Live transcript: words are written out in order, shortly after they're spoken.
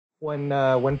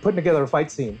when putting together a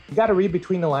fight scene. You got to read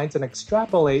between the lines and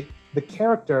extrapolate the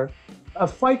character. A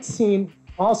fight scene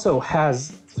also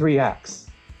has 3 acts.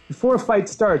 Before a fight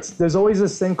starts, there's always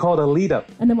this thing called a lead up.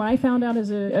 And then what I found out as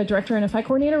a director and a fight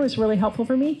coordinator was really helpful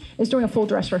for me is doing a full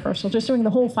dress rehearsal, just doing the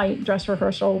whole fight dress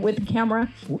rehearsal with the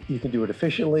camera. You can do it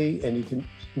efficiently and you can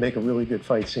make a really good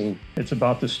fight scene. It's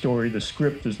about the story. The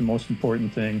script is the most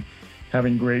important thing.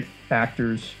 Having great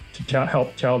actors to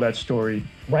help tell that story.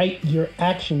 Write your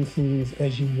action scenes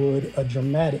as you would a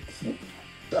dramatic scene.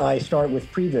 I start with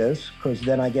previs because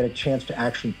then I get a chance to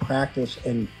actually practice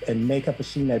and make up a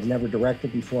scene I've never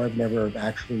directed before, I've never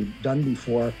actually done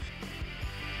before.